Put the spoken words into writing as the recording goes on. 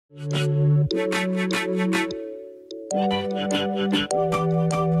Chào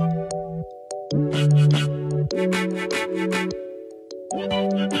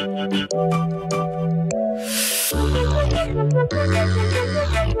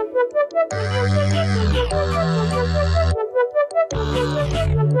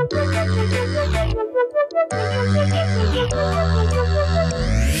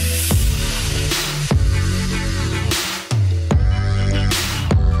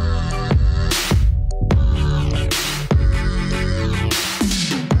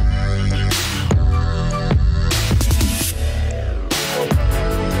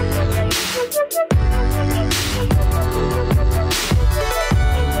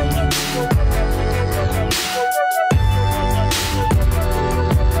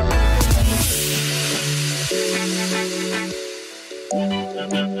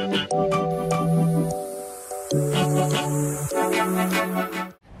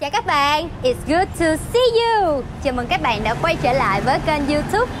các bạn, it's good to see you. Chào mừng các bạn đã quay trở lại với kênh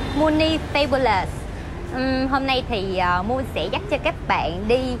YouTube Moonie Fabulous. Hôm nay thì Moon sẽ dắt cho các bạn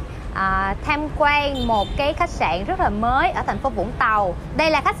đi tham quan một cái khách sạn rất là mới ở thành phố Vũng Tàu.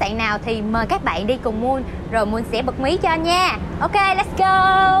 Đây là khách sạn nào thì mời các bạn đi cùng Moon, rồi Moon sẽ bật mí cho nha. Ok, let's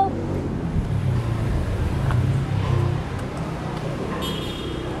go.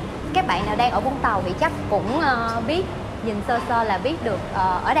 Các bạn nào đang ở Vũng Tàu thì chắc cũng biết, nhìn sơ sơ là biết được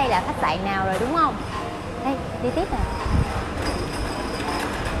ở đây là khách sạn nào rồi đúng không? Đây, đi tiếp nè.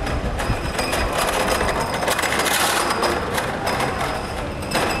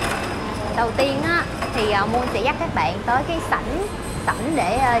 Đầu tiên á, thì Moon sẽ dắt các bạn tới cái sảnh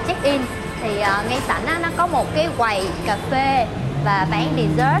để check in. Thì ngay sảnh á, nó có một cái quầy cà phê và bán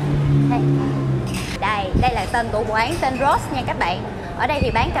dessert. Đây là tên của quán, tên Rose nha các bạn. Ở đây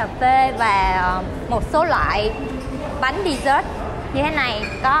thì bán cà phê và một số loại bánh dessert như thế này.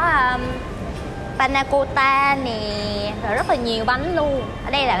 Có panna cotta nè, rồi rất là nhiều bánh luôn.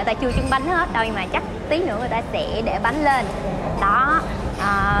 Ở đây là người ta chưa trưng bánh hết đâu, nhưng mà chắc tí nữa người ta sẽ để bánh lên. Đó,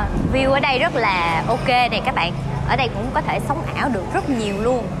 view ở đây rất là ok nè các bạn. Ở đây cũng có thể sống ảo được rất nhiều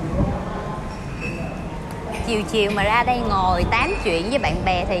luôn. Chiều mà ra đây ngồi tám chuyện với bạn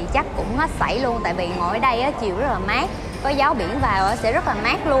bè thì chắc cũng hết sảy luôn. Tại vì ngồi ở đây á, chiều rất là mát, có gió biển vào sẽ rất là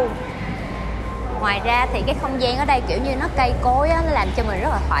mát luôn. Ngoài ra thì cái không gian ở đây kiểu như nó cây cối á, nó làm cho mình rất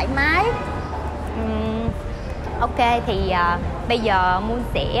là thoải mái. Ok, thì bây giờ Moon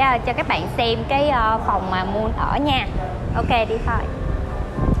sẽ cho các bạn xem cái phòng mà Moon ở nha. Ok, đi thôi.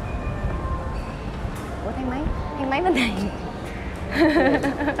 Ủa, thang máy bên này.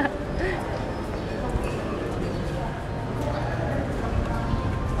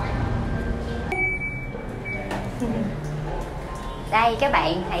 Đây các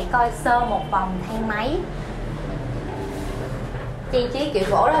bạn hãy coi sơ một vòng thang máy. Trang trí kiểu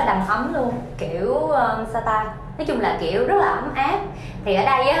gỗ rất là đầm ấm luôn, kiểu sao ta, nói chung là kiểu rất là ấm áp. Thì ở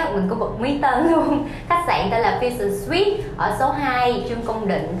đây á, mình cũng bật mí tên luôn. Khách sạn tên là Deluxe Suite ở số 2 Trương Công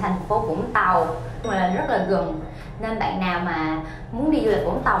Định, thành phố Vũng Tàu, mà rất là gần. Nên bạn nào mà muốn đi du lịch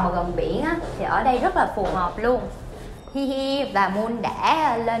Vũng Tàu mà gần biển á, thì ở đây rất là phù hợp luôn. Và Moon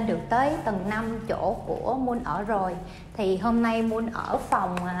đã lên được tới tầng 5 chỗ của Moon ở rồi. Thì hôm nay Moon ở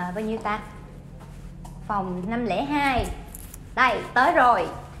phòng bao nhiêu ta? Phòng 502. Đây, tới rồi.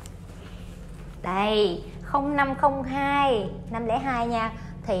 Đây, 0502 502 nha.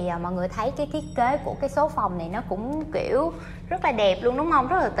 Thì mọi người thấy cái thiết kế của cái số phòng này nó cũng kiểu rất là đẹp luôn đúng không?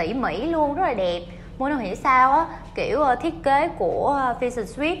 Rất là tỉ mỉ luôn, rất là đẹp. Moon không hiểu sao á, kiểu thiết kế của Deluxe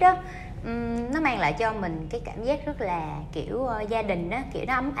Suite á, nó mang lại cho mình cái cảm giác rất là kiểu gia đình á, kiểu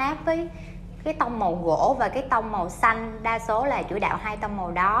nó ấm áp với cái tông màu gỗ và cái tông màu xanh. Đa số là chủ đạo hai tông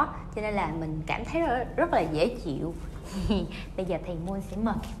màu đó, cho nên là mình cảm thấy rất là dễ chịu. Bây giờ thì Moon sẽ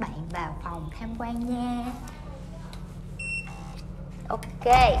mời các bạn vào phòng tham quan nha.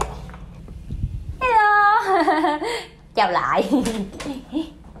 Ok, hello. Chào lại.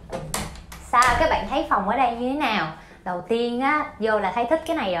 Sao các bạn thấy phòng ở đây như thế nào? Đầu tiên á, vô là thấy thích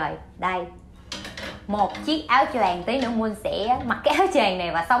cái này rồi. Đây, một chiếc áo choàng. Tí nữa Moon sẽ mặc cái áo choàng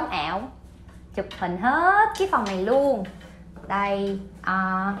này và sống ảo, chụp hình hết cái phòng này luôn. Đây,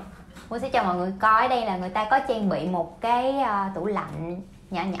 Moon sẽ cho mọi người coi. Đây là người ta có trang bị một cái tủ lạnh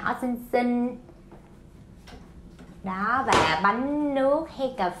nhỏ nhỏ xinh xinh đó, và bánh nước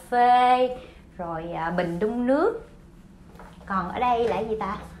hay cà phê, rồi bình đun nước. Còn ở đây là gì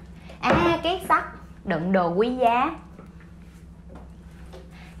ta? Két sắt đựng đồ quý giá.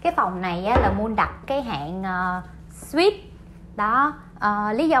 Cái phòng này á, là Moon đặt cái hạng Suite đó.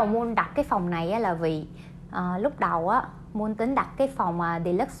 Lý do Moon đặt cái phòng này á, là vì lúc đầu á, Moon tính đặt cái phòng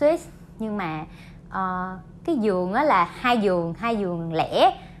Deluxe Suite, nhưng mà cái giường á, là hai giường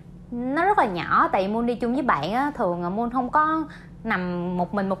lẻ, nó rất là nhỏ, tại vì Moon đi chung với bạn á, thường Moon không có nằm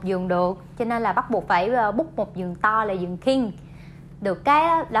một mình một giường được, cho nên là bắt buộc phải book một giường to là giường king. Được cái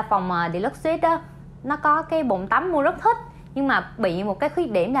đó, là phòng Deluxe Suite á, nó có cái bồn tắm Moon rất thích, nhưng mà bị một cái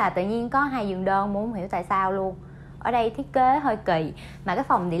khuyết điểm là tự nhiên có 2 giường đơn, Moon không hiểu tại sao luôn. Ở đây thiết kế hơi kỳ, mà cái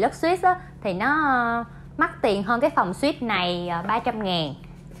phòng Deluxe Suite á thì nó mắc tiền hơn cái phòng Suite này 300.000.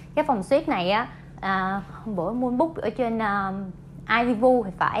 Cái phòng Suite này á, hôm bữa Moon book ở trên IVIVU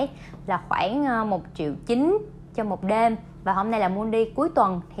thì phải là khoảng 1,9 triệu cho một đêm, và hôm nay là Moon đi cuối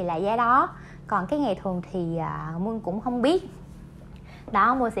tuần thì là giá đó. Còn cái ngày thường thì Moon cũng không biết.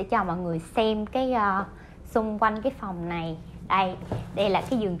 Đó, Moon sẽ cho mọi người xem cái xung quanh cái phòng này. Đây là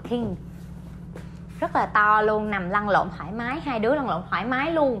cái giường king, rất là to luôn, nằm lăn lộn thoải mái, 2 đứa lăn lộn thoải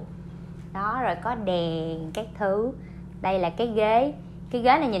mái luôn. Đó, rồi có đèn các thứ. Đây là cái ghế. Cái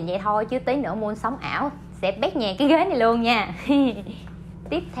ghế này nhìn vậy thôi chứ tí nữa Moon sống ảo sẽ bét nhẹ cái ghế này luôn nha.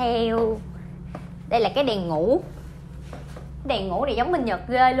 Tiếp theo, đây là cái đèn ngủ. Đèn ngủ này giống bên Nhật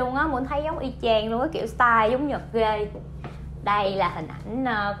ghê luôn á, Moon thấy giống y chang luôn á, kiểu style giống Nhật ghê. Đây là hình ảnh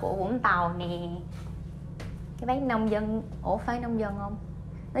của Vũng Tàu nè. Cái bác nông dân, phải nông dân không?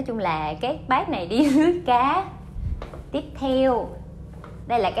 Nói chung là cái bác này đi lưới cá. Tiếp theo,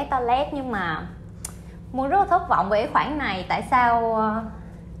 đây là cái toilet, nhưng mà Moon rất là thất vọng về cái khoản này. Tại sao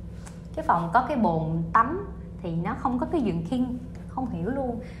cái phòng có cái bồn tắm thì nó không có cái giường king, không hiểu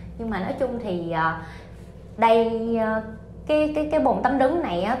luôn. Nhưng mà nói chung thì đây cái bồn tắm đứng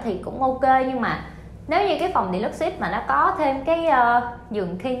này thì cũng ok, nhưng mà nếu như cái phòng Deluxe Suite mà nó có thêm cái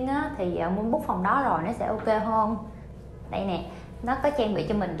giường king thì Moon book phòng đó rồi nó sẽ ok hơn. Đây nè, nó có trang bị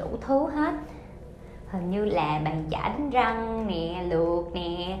cho mình đủ thứ hết, hình như là bàn chải đánh răng nè, lược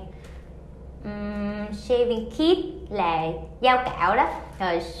nè, shaving kit là dao cạo đó,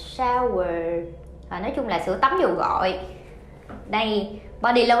 rồi shower, rồi nói chung là sữa tắm dầu gội. Đây,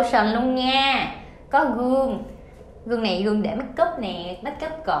 body lotion luôn nha. Có gương. Gương này gương để make up nè, make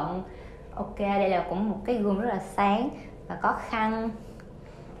up cận. Ok, đây là cũng một cái gương rất là sáng. Và có khăn.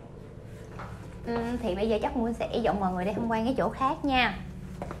 Thì bây giờ chắc Moon sẽ dẫn mọi người đi tham quan cái chỗ khác nha.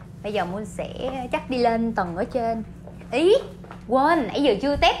 Bây giờ Moon sẽ chắc đi lên tầng ở trên. Quên, nãy giờ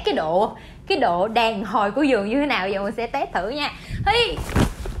chưa test cái độ đàn hồi của giường như thế nào. Giờ Moon sẽ test thử nha.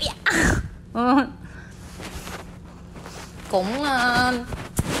 Cũng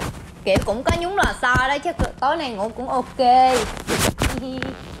kiểu cũng có nhúng lò xo đó, chứ tối nay ngủ cũng ok.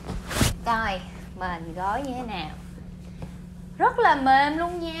 Coi mền gối như thế nào, rất là mềm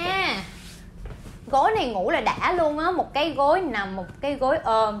luôn nha. Gối này ngủ là đã luôn á, một cái gối nằm, một cái gối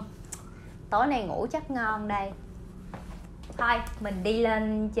ôm. Tối nay ngủ chắc ngon đây. Thôi mình đi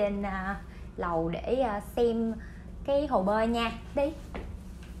lên trên lầu để xem cái hồ bơi nha. Đi.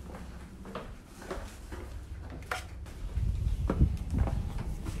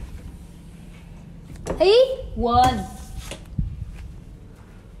 Quên.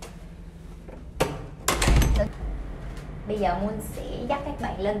 Bây giờ Moon sẽ dắt các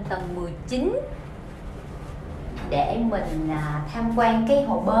bạn lên tầng 19 để mình tham quan cái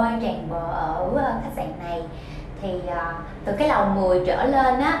hồ bơi tràn bờ ở khách sạn này. Thì từ cái lầu 10 trở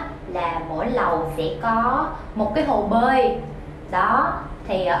lên á là mỗi lầu sẽ có một cái hồ bơi. Đó,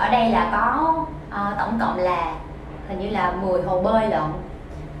 thì ở đây là có tổng cộng là hình như là 10 hồ bơi lận.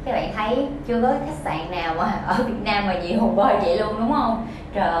 Các bạn thấy chưa có khách sạn nào mà ở Việt Nam mà nhiều hồ bơi vậy luôn, đúng không?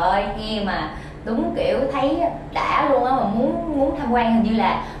 Trời ơi, nghe mà đúng kiểu thấy đã luôn á, mà muốn tham quan. Hình như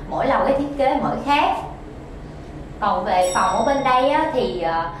là mỗi lầu cái thiết kế mỗi khác. Còn về phòng ở bên đây á, thì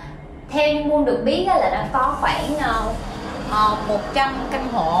theo như Moon được biết á, là nó có khoảng 100 căn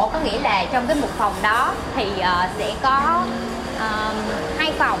hộ. Có nghĩa là trong cái một phòng đó thì sẽ có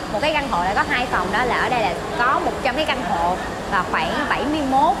 2 phòng. Một cái căn hộ lại có 2 phòng, đó là ở đây là có 100 cái căn hộ và khoảng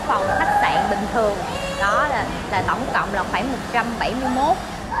 71 phòng khách sạn bình thường. Đó là tổng cộng là khoảng 171.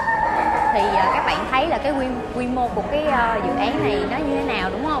 Thì các bạn thấy là cái quy mô của cái dự án này nó như thế nào,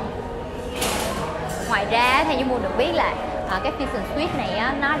 đúng không? Ngoài ra theo như Moon được biết là cái Fusion Suite này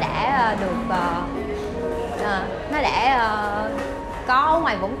á, nó đã được có ở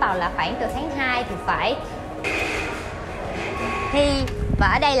ngoài Vũng Tàu là khoảng từ tháng 2 thì phải. Và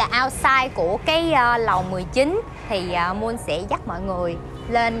ở đây là outside của cái lầu 19 thì Moon sẽ dắt mọi người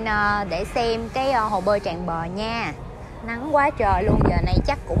lên để xem cái hồ bơi tràn bờ nha. Nắng quá trời luôn, giờ này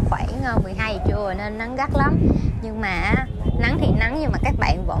chắc cũng khoảng 12 giờ trưa nên nắng gắt lắm. Nhưng mà nắng thì nắng, nhưng mà các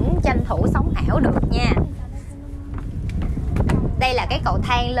bạn vẫn tranh thủ sống ảo được nha. Đây là cái cầu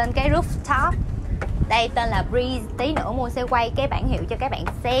thang lên cái rooftop. Đây tên là Breeze. Tí nữa Moon sẽ quay cái bảng hiệu cho các bạn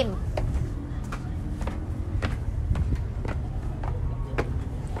xem.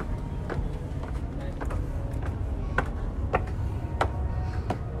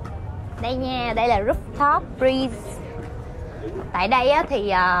 Đây nha, đây là rooftop breeze. Tại đây á,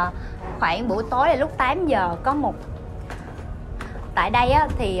 thì khoảng buổi tối là lúc 8 giờ có một. Tại đây á,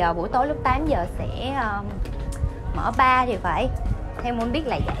 thì buổi tối lúc 8 giờ sẽ mở bar thì phải. Theo Moon biết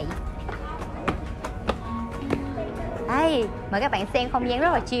là vậy. Đây, mời các bạn xem không gian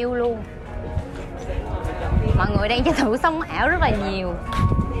rất là chill luôn. Mọi người đang tranh thủ sống ảo rất là nhiều.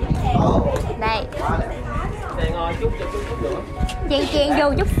 Đây. Chen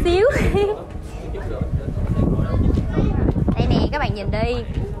vô chút xíu. Đây nè, các bạn nhìn đi,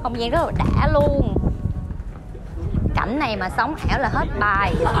 không gian rất là đã luôn. Cảnh này mà sống ảo là hết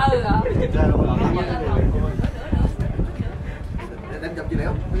bài.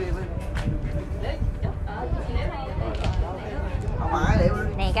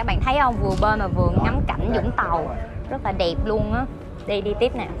 Nè các bạn thấy không, vừa bơi mà vừa ngắm cảnh Vũng Tàu, rất là đẹp luôn á. Đi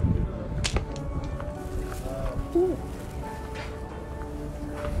tiếp nè.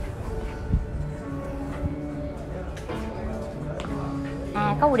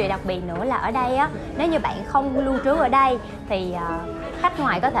 Có một điều đặc biệt nữa là ở đây á, nếu như bạn không lưu trú ở đây thì khách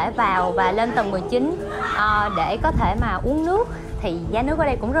ngoài có thể vào và lên tầng 19 để có thể mà uống nước. Thì giá nước ở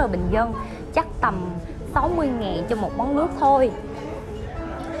đây cũng rất là bình dân, chắc tầm 60.000 cho một món nước thôi.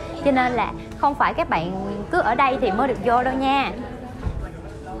 Cho nên là không phải các bạn cứ ở đây thì mới được vô đâu nha.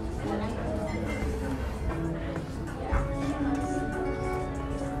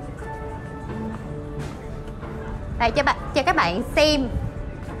 Đây cho các bạn xem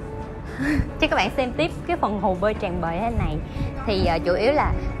cho các bạn xem tiếp cái phần hồ bơi tràn bờ thế này. Thì chủ yếu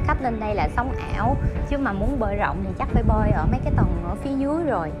là khách lên đây là sống ảo, chứ mà muốn bơi rộng thì chắc phải bơi ở mấy cái tầng ở phía dưới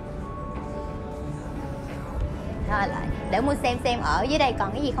rồi. Rồi lại để mua xem ở dưới đây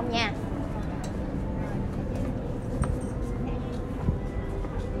còn cái gì không nha.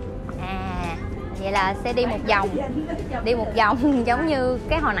 Vậy là sẽ đi một vòng giống như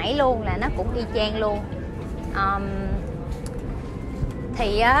cái hồi nãy luôn, là nó cũng y chang luôn.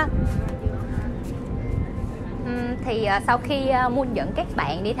 Sau khi Moon dẫn các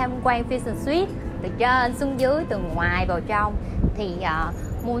bạn đi tham quan Deluxe Suite từ trên xuống dưới, từ ngoài vào trong, thì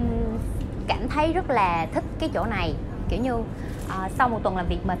Moon cảm thấy rất là thích cái chỗ này. Kiểu như sau một tuần làm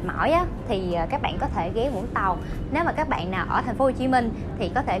việc mệt mỏi á, thì các bạn có thể ghé Vũng Tàu. Nếu mà các bạn nào ở thành phố Hồ Chí Minh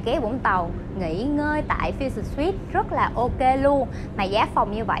thì có thể ghé Vũng Tàu nghỉ ngơi tại Deluxe Suite, rất là ok luôn. Mà giá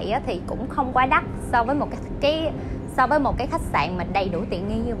phòng như vậy á, thì cũng không quá đắt so với một cái khách sạn mà đầy đủ tiện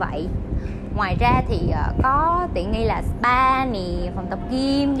nghi như vậy. Ngoài ra thì có tiện nghi là spa nè, phòng tập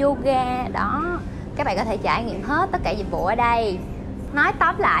gym, yoga đó. Các bạn có thể trải nghiệm hết tất cả dịch vụ ở đây. Nói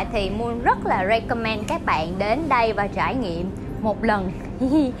tóm lại thì Moon rất là recommend các bạn đến đây và trải nghiệm một lần.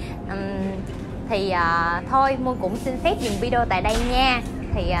 Thôi Moon cũng xin phép dừng video tại đây nha.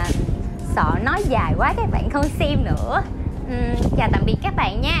 Thì sợ nói dài quá các bạn không xem nữa. Chào tạm biệt các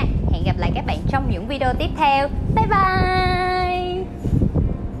bạn nha. Hẹn gặp lại các bạn trong những video tiếp theo. Bye bye.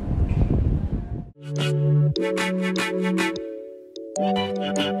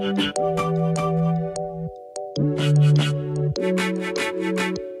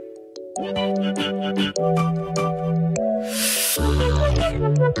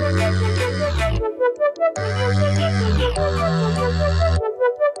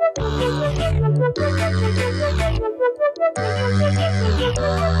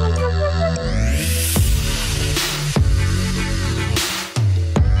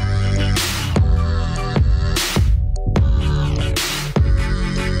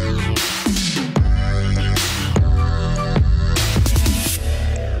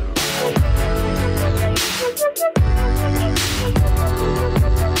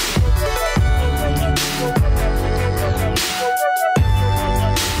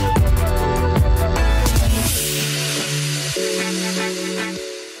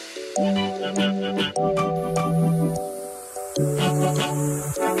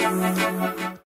 Thank you.